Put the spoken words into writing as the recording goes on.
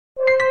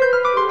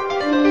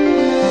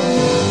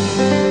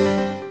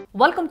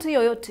Welcome to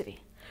yo-yo TV.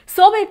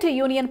 Soviet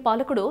union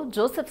పాలకుడు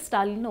Joseph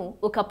స్టాలిన్ను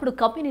ఒకప్పుడు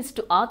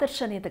communist ఆదర్శ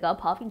నేతగా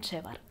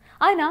భావించేవారు.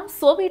 ఆయన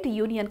సోవియట్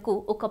యూనియన్కు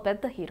ఒక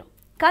పెద్ద హీరో.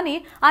 కానీ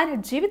ఆయన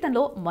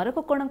జీవితంలో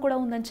మరొక కోణం కూడా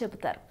ఉందని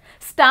చెబుతారు.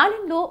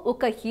 స్టాలిన్లో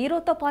ఒక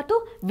హీరోతో పాటు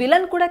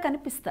విలన్ కూడా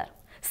కనిపిస్తారు.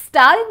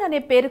 స్టాలిన్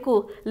అనే పేరుకు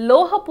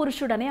లోహ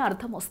పురుషుడనే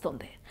అర్థం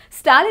వస్తుంది.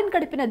 స్టాలిన్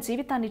గడిపిన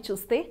జీవితాన్ని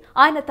చూస్తే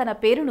ఆయన తన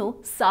పేరును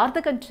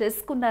సార్థకం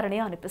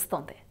చేసుకున్నారనే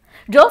అనిపిస్తోంది.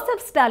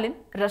 జోసెఫ్ స్టాలిన్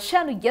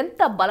రష్యాను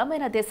ఎంత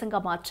బలమైన దేశంగా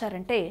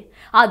మార్చారంటే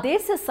ఆ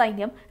దేశ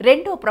సైన్యం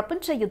రెండో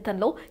ప్రపంచ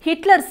యుద్ధంలో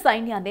హిట్లర్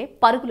సైన్యాన్ని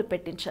పరుగులు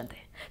పెట్టించింది.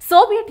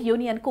 సోవియట్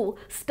యూనియన్కు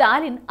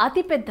స్టాలిన్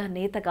అతిపెద్ద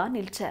నేతగా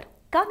నిలిచారు.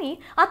 కానీ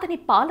అతని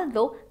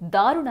పాలనలో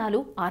దారుణాలు,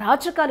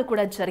 అరాచకాలు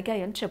కూడా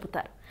జరిగాయని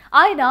చెబుతారు.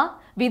 ఆయన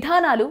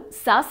విధానాలు,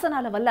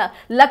 శాసనాల వల్ల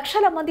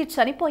లక్షల మంది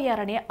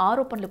చనిపోయారనే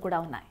ఆరోపణలు కూడా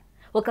ఉన్నాయి.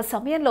 ఒక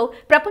సమయంలో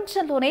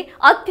ప్రపంచంలోనే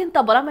అత్యంత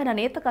బలమైన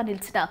నేతగా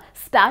నిలిచిన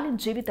స్టాలిన్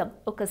జీవితం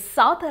ఒక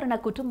సాధారణ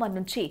కుటుంబం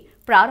నుంచి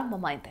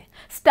ప్రారంభమైంది.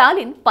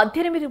 స్టాలిన్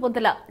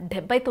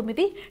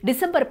 1879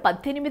 డిసెంబర్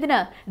 18న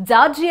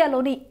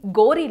జార్జియాలోని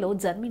గోరీలో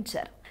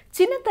జన్మించారు.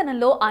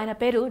 చిన్నతనంలో ఆయన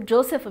పేరు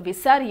జోసెఫ్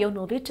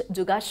విసారియోనోవిచ్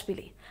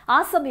జుగాష్విలి. ఆ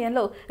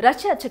సమయంలో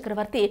రష్యా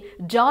చక్రవర్తి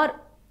జార్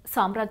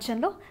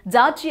సామ్రాజ్యంలో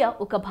జార్జియా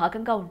ఒక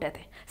భాగంగా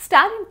ఉండేది.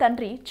 స్టాలిన్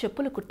తండ్రి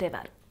చెప్పులు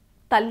కుట్టేవారు,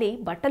 తల్లి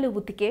బట్టలు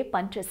ఉతికే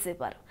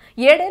పనిచేసేవారు.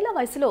 7 ఏళ్ల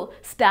వయసులో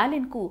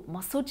స్టాలిన్కు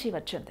మసూచి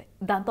వచ్చింది.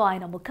 దాంతో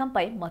ఆయన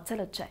ముఖంపై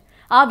మచ్చలొచ్చాయి.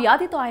 ఆ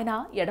వ్యాధితో ఆయన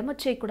ఎడమ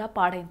చేయి కూడా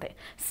పాడైంది.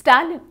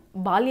 స్టాలిన్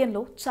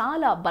బాల్యంలో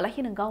చాలా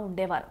బలహీనంగా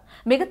ఉండేవారు.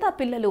 మిగతా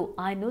పిల్లలు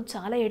ఆయన్ను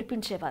చాలా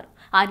ఏడిపించేవారు.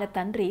 ఆయన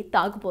తండ్రి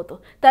తాగుబోతు,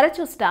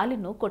 తరచూ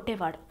స్టాలిన్ను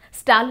కొట్టేవాడు.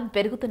 స్టాలిన్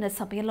పెరుగుతున్న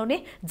సమయంలోనే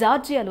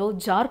జార్జియాలో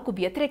జార్కు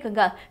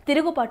వ్యతిరేకంగా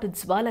తిరుగుబాటు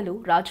జ్వాలలు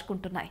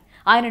రాజుకుంటున్నాయి.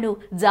 ఆయనను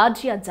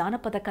జార్జియా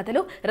జానపద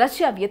కథలు,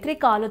 రష్యా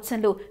వ్యతిరేక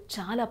ఆలోచనలు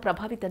చాలా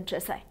ప్రభావితం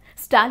చేశాయి.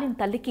 స్టాలిన్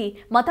తల్లికి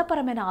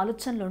మతపరమైన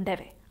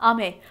ఆలోచనలుండేవి.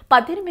 ఆమె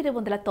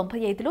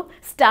 1895లో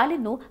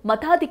స్టాలిన్ను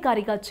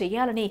మతాధికారిగా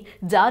చేయాలని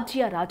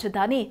జార్జియా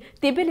రాజధాని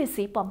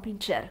తిబిలిసి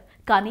పంపించారు.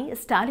 కానీ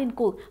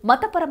స్టాలిన్కు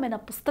మతపరమైన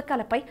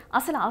పుస్తకాలపై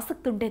అసలు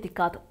ఆసక్తి ఉండేది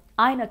కాదు.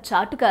 ఆయన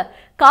చాటుగా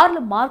కార్ల్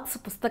మార్క్స్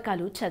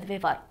పుస్తకాలు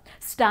చదివేవారు.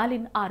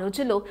 స్టాలిన్ ఆ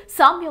రోజుల్లో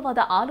సామ్యవాద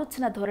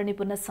ఆలోచన ధోరణి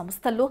ఉన్న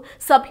సంస్థల్లో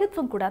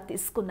సభ్యత్వం కూడా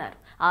తీసుకున్నారు.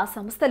 ఆ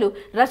సంస్థలు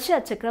రష్యా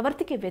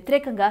చక్రవర్తికి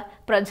వ్యతిరేకంగా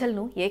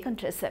ప్రజలను ఏకం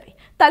చేసేవి.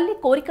 తల్లి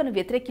కోరికను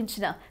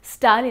వ్యతిరేకించిన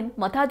స్టాలిన్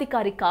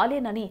మతాధికారి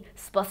కాలేనని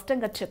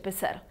స్పష్టంగా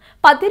చెప్పేశారు.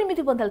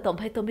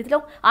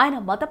 1899లో ఆయన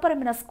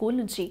మతపరమైన స్కూల్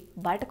నుంచి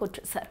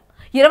బయటకొచ్చేశారు.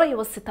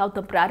 20వ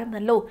శతాబ్దం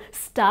ప్రారంభంలో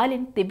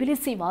స్టాలిన్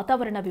తిబిలిసి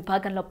వాతావరణ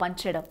విభాగంలో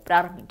పనిచేయడం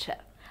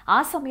ప్రారంభించారు. ఆ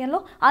సమయంలో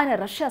ఆయన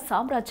రష్యా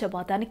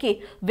సామ్రాజ్యవాదానికి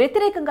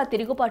వ్యతిరేకంగా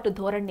తిరుగుబాటు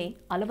ధోరణిని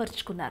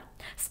అలవర్చుకున్నారు.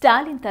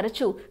 స్టాలిన్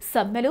తరచూ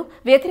సమ్మెలు,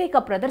 వ్యతిరేక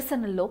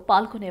ప్రదర్శనల్లో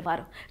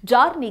పాల్గొనేవారు.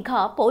 జార్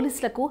నిఘా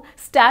పోలీసులకు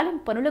స్టాలిన్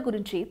పనుల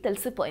గురించి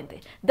తెలిసిపోయింది.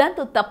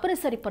 దాంతో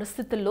తప్పనిసరి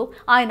పరిస్థితుల్లో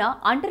ఆయన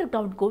అండర్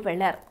గ్రౌండ్కు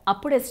వెళ్లారు.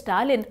 అప్పుడే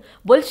స్టాలిన్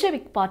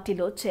బొల్షెవిక్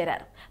పార్టీలో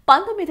చేరారు.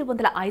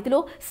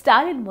 1905లో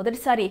స్టాలిన్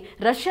మొదటిసారి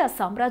రష్యా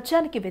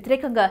సామ్రాజ్యానికి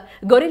వ్యతిరేకంగా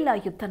గొరిల్లా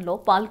యుద్ధంలో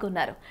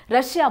పాల్గొన్నారు.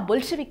 రష్యా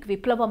బొల్షెవిక్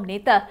విప్లవం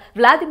నేత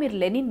వ్లాదిమిర్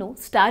లెనిన్ను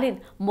స్టాలిన్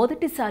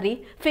మొదటిసారి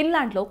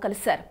ఫిన్లాండ్లో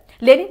కలిశారు.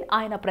 లెనిన్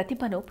ఆయన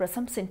ప్రతిభను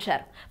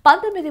ప్రశంసించారు.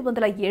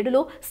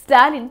 1907లో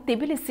స్టాలిన్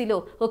తిబిలిసిలో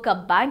ఒక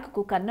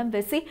బ్యాంకుకు కన్నం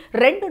వేసి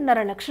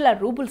 2.5 లక్షల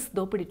రూబుల్స్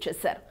దోపిడీ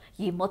చేశారు.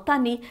 ఈ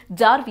మొత్తాన్ని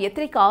జార్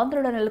వ్యతిరేక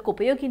ఆందోళనలకు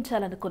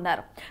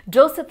ఉపయోగించాలనుకున్నారు.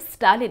 జోసెఫ్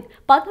స్టాలిన్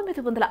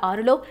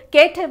 1906లో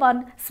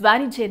కేటెవాన్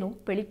స్వానిజేను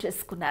పెళ్లి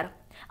చేసుకున్నారు.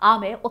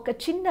 ఆమె ఒక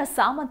చిన్న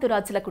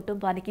సామంతురాజుల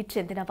కుటుంబానికి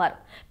చెందినవారు.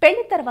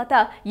 పెళ్లి తర్వాత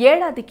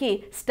ఏడాదికి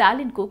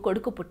స్టాలిన్కు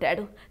కొడుకు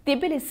పుట్టాడు.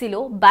 తిబిలిసిలో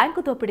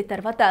బ్యాంకు దోపిడీ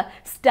తర్వాత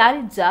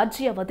స్టాలిన్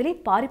జార్జియా వదిలి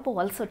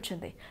పారిపోవాల్సి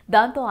వచ్చింది.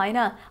 దాంతో ఆయన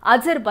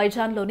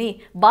అజర్బైజాన్లోని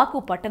బాకు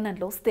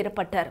పట్టణంలో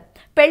స్థిరపడ్డారు.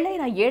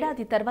 పెళ్లైన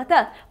ఏడాది తర్వాత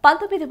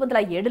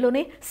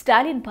 1907లోనే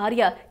స్టాలిన్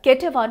భార్య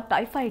కేటెవాన్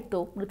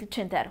టైఫాయిడ్తో మృతి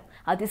చెందారు.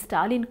 అది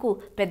స్టాలిన్కు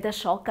పెద్ద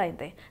షాక్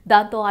అయింది.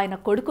 దాంతో ఆయన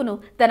కొడుకును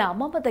తన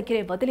అమ్మమ్మ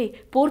దగ్గరే వదిలి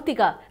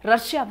పూర్తిగా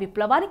రష్యా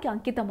విప్లవానికి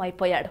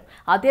అంకితమైపోయాడు.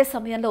 అదే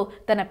సమయంలో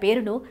తన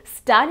పేరును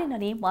స్టాలిన్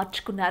అని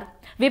మార్చుకున్నారు.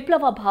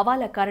 విప్లవ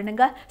భావాల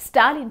కారణంగా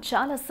స్టాలిన్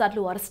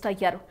చాలాసార్లు అరెస్ట్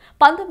అయ్యారు.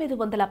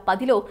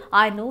 1910లో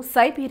ఆయన్ను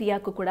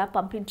సైబీరియాకు కూడా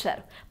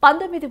పంపించారు.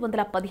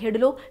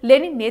 1917లో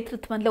లెనిన్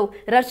నేతృత్వంలో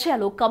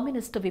రష్యాలో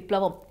కమ్యూనిస్టు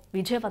విప్లవం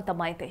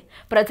విజయవంతమైంది.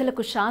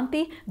 ప్రజలకు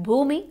శాంతి,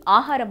 భూమి,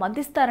 ఆహారం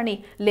అందిస్తారని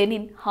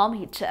లెనిన్ హామీ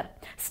ఇచ్చారు.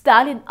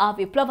 స్టాలిన్ ఆ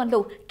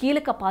విప్లవంలో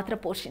కీలక పాత్ర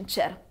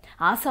పోషించారు.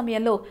 ఆ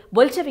సమయంలో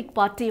బొల్షెవిక్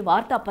పార్టీ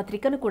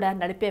వార్తాపత్రికను కూడా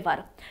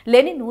నడిపేవారు.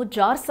 లెనిన్ను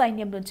జార్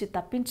సైన్యం నుంచి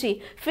తప్పించి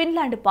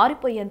ఫిన్లాండ్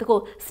పారిపోయేందుకు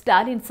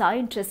స్టాలిన్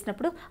సాయం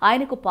చేసినప్పుడు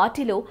ఆయనకు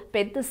పార్టీలో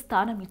పెద్ద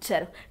స్థానం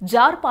ఇచ్చారు.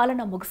 జార్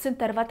పాలన ముగిసిన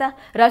తర్వాత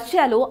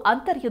రష్యాలో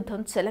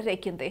అంతర్యుద్ధం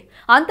చెలరేగింది.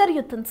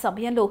 అంతర్యుద్ధం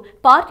సమయంలో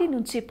పార్టీ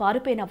నుంచి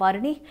పారిపోయిన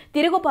వారిని,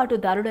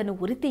 తిరుగుబాటుదారులను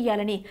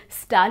ఉరితీయాలని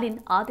స్టాలిన్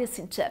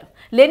ఆదేశించారు.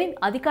 లెనిన్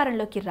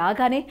అధికారంలోకి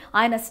రాగానే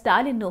ఆయన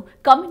స్టాలిన్ను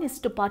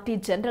కమ్యూనిస్టు పార్టీ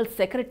జనరల్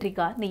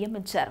సెక్రటరీగా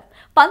నియమించారు.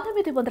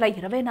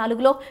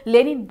 1924లో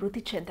లెనిన్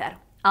మృతి చెందారు.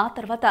 ఆ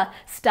తర్వాత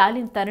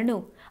స్టాలిన్ తనను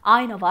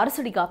ఆయన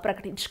వారసుడిగా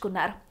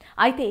ప్రకటించుకున్నారు.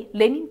 అయితే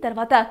లెనిన్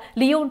తర్వాత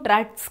లియోన్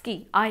ట్రాట్స్కీ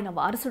ఆయన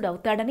వారసుడు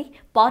అవుతాడని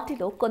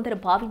పార్టీలో కొందరు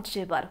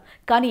భావించేవారు.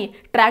 కానీ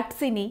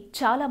ట్రాట్స్కీని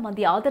చాలా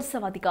మంది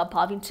ఆదర్శవాదిగా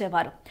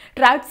భావించేవారు.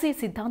 ట్రాట్స్కీ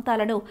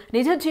సిద్ధాంతాలను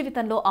నిజ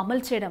జీవితంలో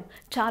అమలు చేయడం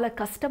చాలా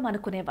కష్టం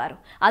అనుకునేవారు.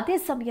 అదే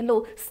సమయంలో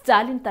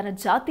స్టాలిన్ తన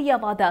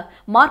జాతీయవాద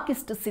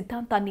మార్క్సిస్టు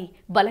సిద్ధాంతాన్ని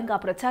బలంగా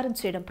ప్రచారం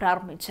చేయడం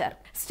ప్రారంభించారు.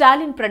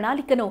 స్టాలిన్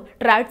ప్రణాళికను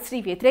ట్రాట్స్కీ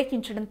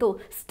వ్యతిరేకించడంతో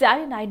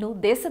స్టాలిన్ ఆయన్ను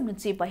దేశం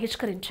నుంచి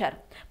బహిష్కరించారు.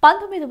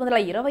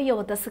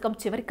 1920వ దశకం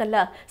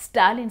చివరికల్లా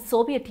స్టాలిన్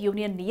సోవియట్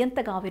యూనియన్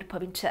నియంతగా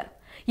ఆవిర్భవించారు.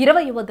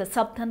 20వ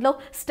దశాబ్దంలో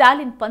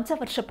స్టాలిన్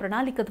పంచవర్ష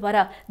ప్రణాళిక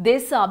ద్వారా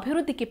దేశ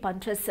అభివృద్ధికి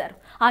పనిచేశారు.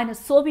 ఆయన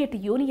సోవియట్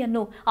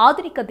యూనియన్ను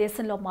ఆధునిక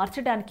దేశంలో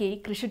మార్చడానికి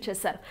కృషి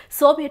చేశారు.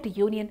 సోవియట్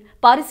యూనియన్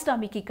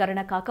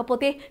పారిశ్రామికీకరణ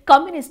కాకపోతే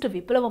కమ్యూనిస్టు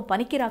విప్లవం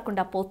పనికి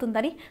రాకుండా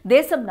పోతుందని,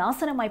 దేశం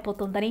నాశనం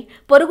అయిపోతుందని,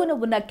 పొరుగున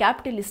ఉన్న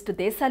క్యాపిటలిస్టు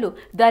దేశాలు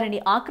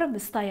దానిని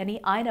ఆక్రమిస్తాయని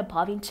ఆయన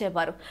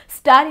భావించేవారు.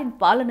 స్టాలిన్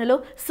పాలనలో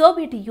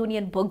సోవియట్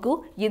యూనియన్ బొగ్గు,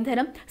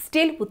 ఇంధనం,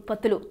 స్టీల్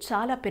ఉత్పత్తులు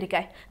చాలా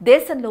పెరిగాయి.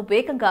 దేశంలో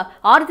వేగంగా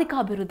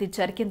ఆర్థికాభివృద్ధి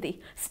జరిగింది.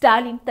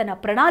 స్టాలిన్ తన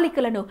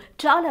ప్రణాళికలను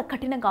చాలా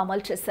కఠినంగా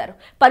అమలు చేశారు.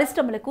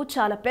 పరిశ్రమలకు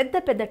చాలా పెద్ద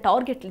పెద్ద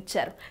టార్గెట్లు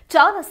ఇచ్చారు.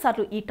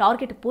 చాలాసార్లు ఈ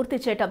టార్గెట్ పూర్తి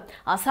చేయడం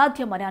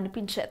అసాధ్యమని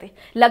అనిపించేది.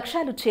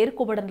 లక్ష్యాలు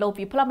చేరుకోవడంలో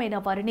విఫలమైన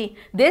వారిని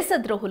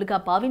దేశద్రోహులుగా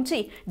భావించి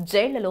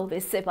జైళ్లలో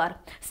వేసేవారు.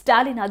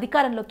 స్టాలిన్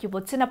అధికారంలోకి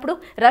వచ్చినప్పుడు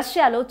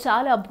రష్యాలో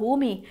చాలా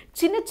భూమి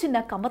చిన్న చిన్న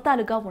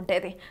కమతాలుగా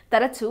ఉండేది.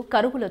 తరచూ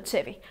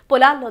కరువులొచ్చేవి.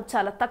 పొలాల్లో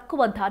చాలా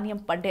తక్కువ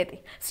ధాన్యం పండేది.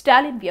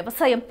 స్టాలిన్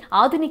వ్యవసాయం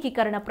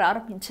ఆధునికీకరణ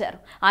ప్రారంభించారు.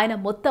 ఆయన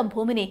మొత్తం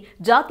భూమిని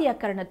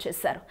జాతీయకరణ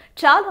చేశారు.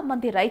 చాలా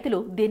మంది రైతులు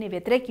దీన్ని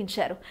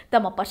వ్యతిరేకించారు.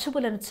 తమ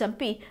పశువులను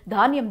చంపి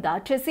ధాన్యం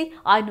దాచేసి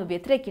ఆయన్ను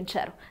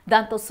వ్యతిరేకించారు.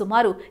 దాంతో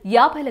సుమారు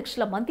 50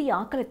 లక్షల మంది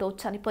ఆకలితో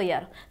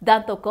చనిపోయారు.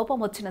 దాంతో కోపం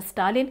వచ్చిన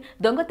స్టాలిన్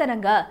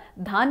దొంగతనంగా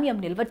ధాన్యం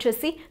నిల్వ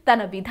చేసి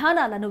తన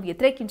విధానాలను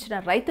వ్యతిరేకించిన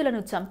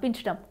రైతులను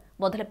చంపించడం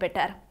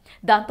మొదలుపెట్టారు.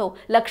 దాంతో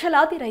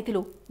లక్షలాది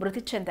రైతులు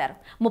మృతి చెందారు.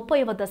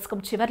 30వ దశకం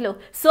చివర్లో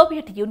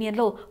సోవియట్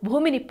యూనియన్లో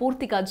భూమిని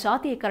పూర్తిగా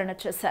జాతీయకరణ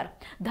చేశారు.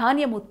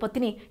 ధాన్యం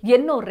ఉత్పత్తిని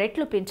ఎన్నో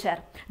రెట్లు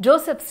పెంచారు.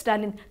 జోసెఫ్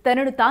స్టాలిన్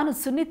తనను తాను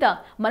సున్నిత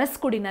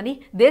మనస్కుడినని,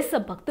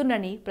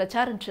 దేశభక్తునని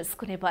ప్రచారం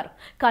చేసుకునేవారు.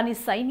 కానీ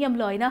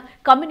సైన్యంలో అయినా,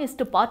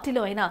 కమ్యూనిస్టు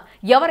పార్టీలో అయినా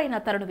ఎవరైనా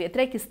తనను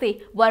వ్యతిరేకిస్తే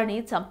వారిని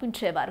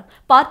చంపించేవారు.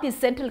 పార్టీ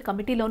సెంట్రల్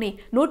కమిటీలోని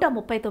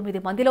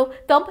 139 మందిలో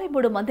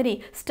 93 మందిని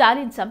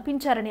స్టాలిన్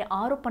చంపించారనే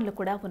ఆరోపణలు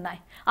కూడా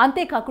ఉన్నాయి.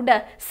 అంతేకాకుండా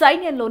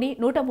సైన్యంలోని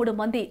 103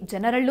 మంది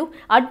జనరళ్లు,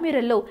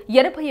 అడ్మిరల్లో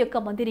 81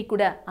 మందిని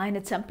కూడా ఆయన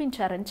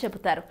చంపించారని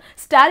చెబుతారు.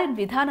 స్టాలిన్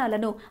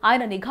విధానాలను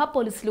ఆయన నిఘా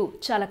పోలీసులు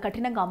చాలా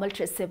కఠినంగా అమలు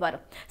చేసేవారు.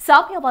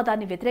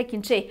 సామ్యవాదాన్ని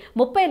వ్యతిరేకించే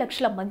 30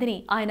 లక్షల మందిని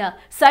ఆయన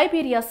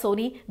సైబీరియా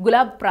సోని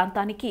గులాబ్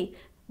ప్రాంతానికి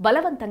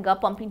బలవంతంగా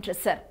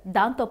పంపించేశారు.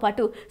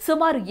 దాంతోపాటు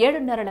సుమారు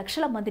 7.5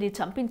 లక్షల మందిని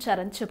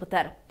చంపించారని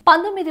చెబుతారు.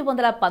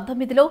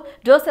 1919లో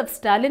జోసెఫ్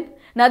స్టాలిన్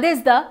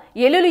నదేజ్దా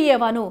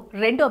ఎలులియేవాను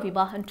రెండో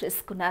వివాహం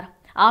చేసుకున్నారు.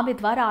 ఆమె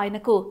ద్వారా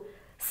ఆయనకు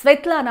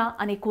స్వెత్లానా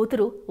అనే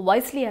కూతురు,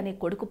 వైస్లీ అనే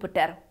కొడుకు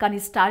పుట్టారు. కానీ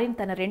స్టాలిన్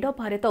తన రెండో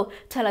భార్యతో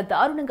చాలా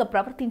దారుణంగా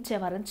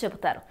ప్రవర్తించేవారని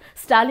చెబుతారు.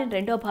 స్టాలిన్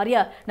రెండో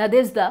భార్య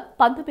నదేజ్దా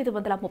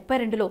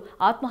 1932లో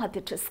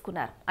ఆత్మహత్య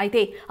చేసుకున్నారు.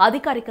 అయితే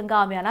అధికారికంగా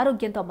ఆమె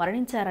అనారోగ్యంతో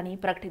మరణించారని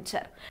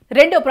ప్రకటించారు.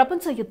 రెండో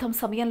ప్రపంచ యుద్ధం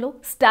సమయంలో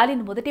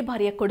స్టాలిన్ మొదటి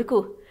భార్య కొడుకు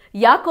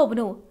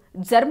యాకోబ్ను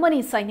జర్మనీ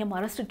సైన్యం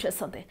అరెస్టు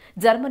చేసింది.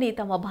 జర్మనీ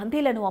తమ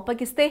బందీలను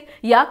అప్పగిస్తే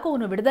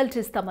యాకోవ్ను విడుదల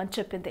చేస్తామని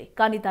చెప్పింది.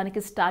 కానీ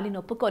దానికి స్టాలిన్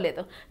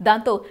ఒప్పుకోలేదు.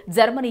 దాంతో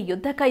జర్మనీ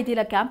యుద్ధ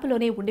ఖైదీల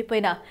క్యాంపులోనే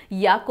ఉండిపోయిన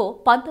యాకో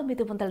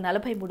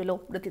 1943లో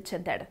మృతి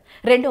చెందాడు.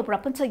 రెండో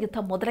ప్రపంచ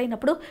యుద్ధం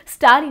మొదలైనప్పుడు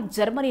స్టాలిన్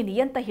జర్మనీ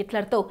నియంత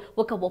హిట్లర్తో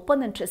ఒక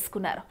ఒప్పందం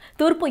చేసుకున్నారు.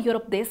 తూర్పు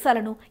యూరప్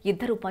దేశాలను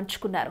ఇద్దరు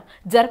పంచుకున్నారు.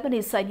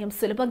 జర్మనీ సైన్యం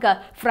సులభంగా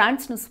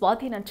ఫ్రాన్స్ను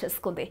స్వాధీనం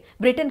చేసుకుంది.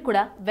 బ్రిటన్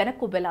కూడా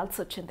వెనక్కు వెళ్లాల్సి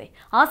వచ్చింది.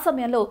 ఆ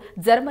సమయంలో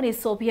జర్మనీ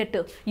సోవియట్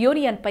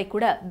యూనియన్ పై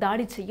కూడా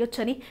దాడి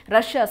చేయొచ్చని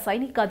రష్యా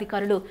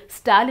సైనికాధికారులు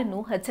స్టాలిన్ను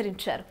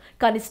హెచ్చరించారు.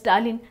 కానీ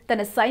స్టాలిన్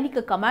తన సైనిక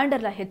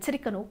కమాండర్ల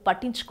హెచ్చరికను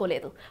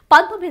పట్టించుకోలేదు.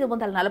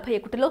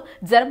 1941లో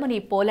జర్మనీ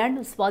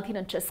పోలాండ్ను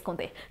స్వాధీనం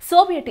చేసుకుంది.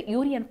 సోవియట్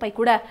యూనియన్ పై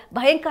కూడా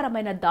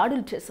భయంకరమైన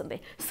దాడులు చేసింది.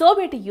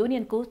 సోవియట్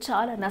యూనియన్ కు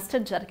చాలా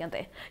నష్టం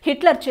జరిగింది.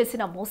 హిట్లర్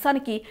చేసిన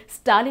మోసానికి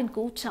స్టాలిన్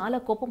కు చాలా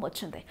కోపం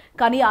వచ్చింది.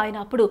 కానీ ఆయన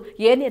అప్పుడు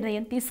ఏ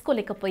నిర్ణయం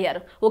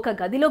తీసుకోలేకపోయారు. ఒక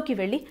గదిలోకి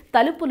వెళ్లి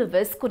తలుపులు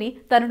వేసుకుని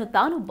తనను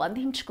తాను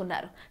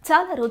బంధించుకున్నారు.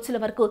 చాలా రోజుల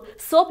వరకు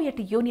సోవియట్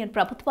యూనియన్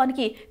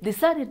ప్రభుత్వానికి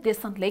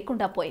దిశానిర్దేశం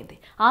లేకుండా పోయింది.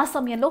 ఆ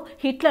సమయంలో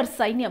హిట్లర్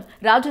సైన్యం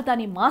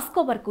రాజధాని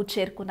మాస్కో వరకు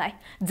చేరుకున్నాయి.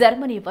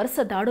 జర్మనీ వరుస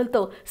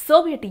దాడులతో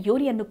సోవియట్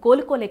యూనియన్ను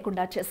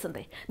కోలుకోలేకుండా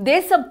చేసింది.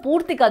 దేశం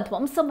పూర్తిగా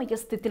ధ్వంసమయ్యే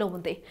స్థితిలో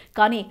ఉంది.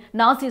 కానీ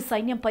నాజీ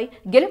సైన్యంపై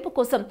గెలుపు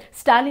కోసం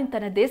స్టాలిన్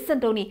తన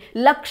దేశంలోని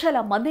లక్షల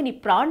మందిని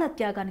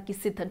ప్రాణత్యాగానికి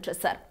సిద్ధం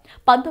చేశారు.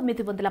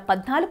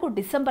 1914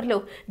 డిసెంబర్లో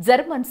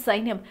జర్మన్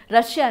సైన్యం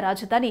రష్యా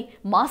రాజధాని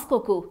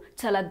మాస్కోకు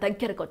చాలా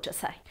దగ్గరకు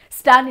వచ్చేశాయి.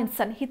 స్టాలిన్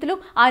సన్నిహితులు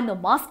ఆయన్ను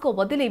మాస్కో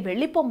వదిలి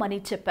వెళ్లిపోమ్మని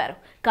చెప్పారు.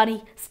 కానీ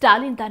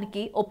స్టాలిన్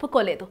దానికి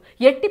ఒప్పుకోలేదు.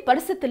 ఎట్టి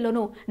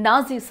పరిస్థితుల్లోనూ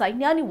నాజీ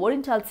సైన్యాన్ని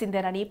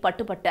ఓడించాల్సిందేనని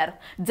పట్టుబట్టారు.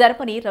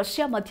 జర్మనీ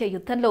రష్యా మధ్య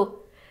యుద్ధంలో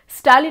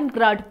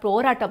స్టాలిన్గ్రాడ్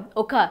పోరాటం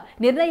ఒక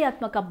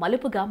నిర్ణయాత్మక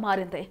మలుపుగా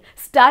మారింది.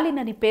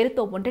 స్టాలిన్ అని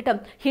పేరుతో ఉండటం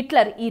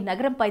హిట్లర్ ఈ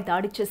నగరంపై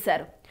దాడి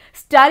చేశారు.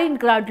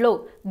 స్టాలిన్గ్రాడ్లో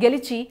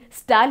గెలిచి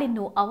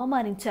స్టాలిన్ను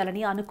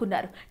అవమానించాలని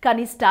అనుకున్నారు.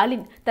 కానీ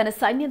స్టాలిన్ తన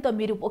సైన్యంతో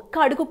మీరు ఒక్క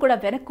అడుగు కూడా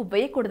వెనక్కు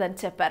వేయకూడదని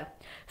చెప్పారు.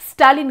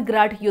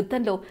 స్టాలిన్గ్రాడ్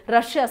యుద్ధంలో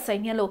రష్యా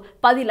సైన్యంలో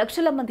 10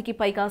 లక్షల మందికి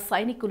పైగా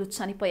సైనికులు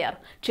చనిపోయారు.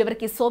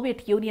 చివరికి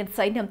సోవియట్ యూనియన్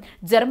సైన్యం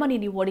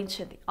జర్మనీని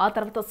ఓడించింది. ఆ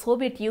తర్వాత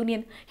సోవియట్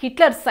యూనియన్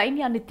హిట్లర్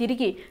సైన్యాన్ని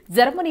తిరిగి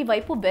జర్మనీ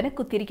వైపు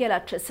వెనక్కు తిరిగేలా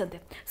చేసింది.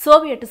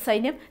 సోవియట్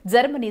సైన్యం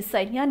జర్మనీ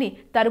సైన్యాన్ని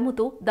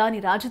తరుముతూ దాని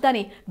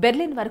రాజధాని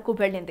బెర్లిన్ వరకు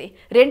వెళ్ళింది.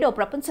 రెండో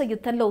ప్రపంచ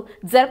యుద్ధంలో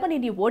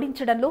జర్మనీని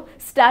ఓడించడంలో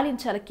స్టాలిన్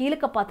చాలా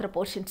కీలక పాత్ర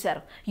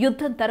పోషించారు.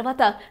 యుద్ధం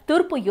తర్వాత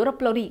తూర్పు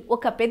యూరప్లోని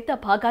ఒక పెద్ద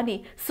భాగాన్ని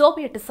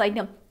సోవియట్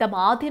సైన్యం తమ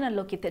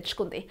ఆధీనంలోకి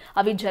తెచ్చుకుంది.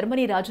 అవి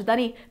జర్మనీ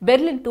రాజధాని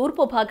బెర్లిన్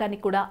తూర్పు భాగాన్ని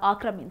కూడా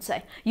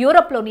ఆక్రమించాయి.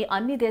 యూరప్లోని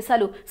అన్ని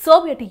దేశాలు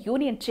సోవియట్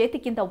యూనియన్ చేతి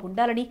కింద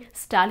ఉండాలని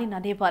స్టాలిన్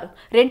అనేవారు.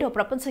 రెండో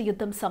ప్రపంచ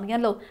యుద్ధం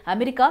సమయంలో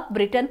అమెరికా,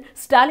 బ్రిటన్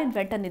స్టాలిన్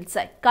వెంట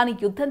నిలిచాయి. కానీ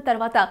యుద్ధం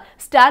తర్వాత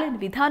స్టాలిన్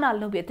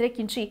విధానాలను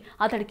వ్యతిరేకించి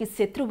అతడికి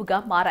శత్రువుగా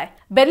మారాయి.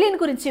 బెర్లిన్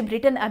గురించి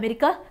బ్రిటన్,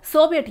 అమెరికా,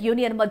 సోవియట్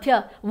యూనియన్ మధ్య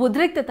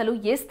ఉద్రిక్తతలు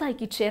ఏ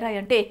స్థాయికి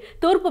చేరాయంటే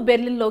తూర్పు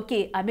బెర్లిన్లోకి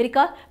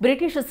అమెరికా,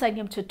 బ్రిటిష్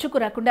సైన్యం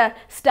చొచ్చుకురాకుండా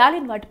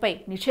స్టాలిన్ వాటిపై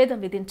నిషేధం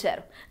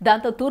విధించారు.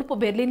 దాంతో తూర్పు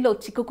బెర్లిన్లో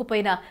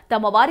చిక్కుకుపోయిన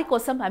తమ వారి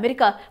కోసం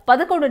అమెరికా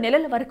 11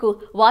 నెలల వరకు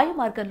వాయు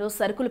మార్గంలో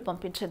సరుకులు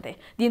పంపించింది.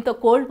 దీంతో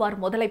cold war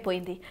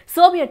మొదలైపోయింది.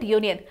 Soviet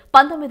union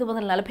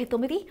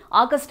 1949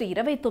 August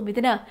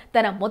 29న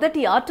తన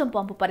మొదటి ఆటం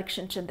బాంబు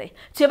పరీక్షించింది.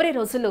 చివరి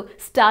రోజుల్లో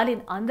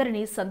స్టాలిన్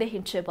అందరినీ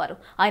సందేహించేవారు.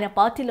 ఆయన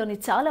పార్టీలోని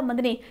చాలా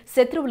మందిని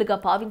శత్రువులుగా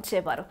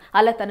భావించేవారు.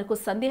 అలా తనకు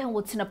సందేహం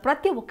వచ్చిన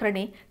ప్రతి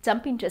ఒక్కరిని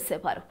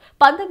చంపించేసేవారు.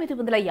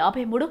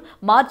 1953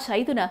 మార్చి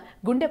 5న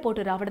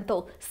గుండెపోటు రావడంతో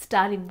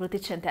స్టాలిన్ మృతి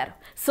చెందారు.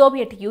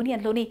 సోవియట్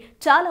యూనియన్లోని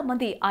చాలా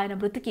మంది ఆయన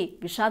మృతికి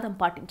విషాదం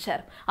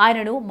పాటించారు.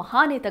 ఆయనను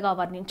మహానేతగా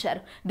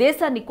వర్ణించారు.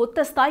 దేశాన్ని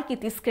కొత్త స్థాయికి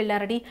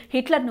తీసుకెళ్లారని,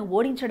 హిట్లర్ను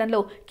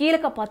ఓడించడంలో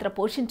కీలక పాత్ర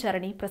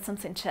పోషించారని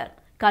ప్రశంసించారు.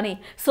 కానీ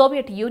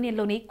సోవియట్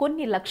యూనియన్లోని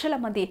కొన్ని లక్షల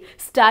మంది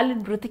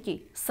స్టాలిన్ మృతికి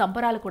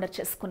సంబరాలు కూడా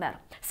చేసుకున్నారు.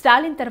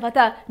 స్టాలిన్ తర్వాత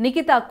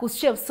నికితా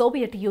క్రుష్చెవ్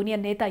సోవియట్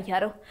యూనియన్ నేత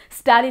అయ్యారు.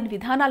 స్టాలిన్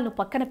విధానాలను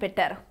పక్కన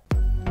పెట్టారు.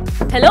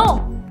 హలో,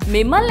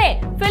 మిమ్మల్నే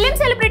ఫిలిం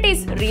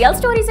సెలబ్రిటీస్ రియల్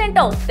స్టోరీస్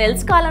ఏంటో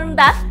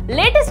తెలుసుకోవాలనుందా?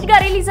 లేటెస్ట్ గా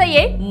రిలీజ్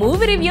అయ్యే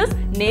మూవీ రివ్యూస్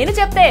నేను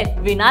చెప్తే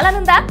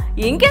వినాలనుందా?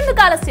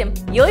 ఇంకెందుకు ఆలస్యం,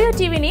 యోయో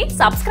టీవీని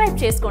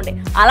సబ్స్క్రైబ్ చేసుకోండి.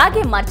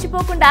 అలాగే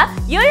మర్చిపోకుండా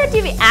యోయో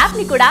టీవీ యాప్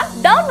ని కూడా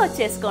డౌన్లోడ్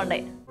చేసుకోండి.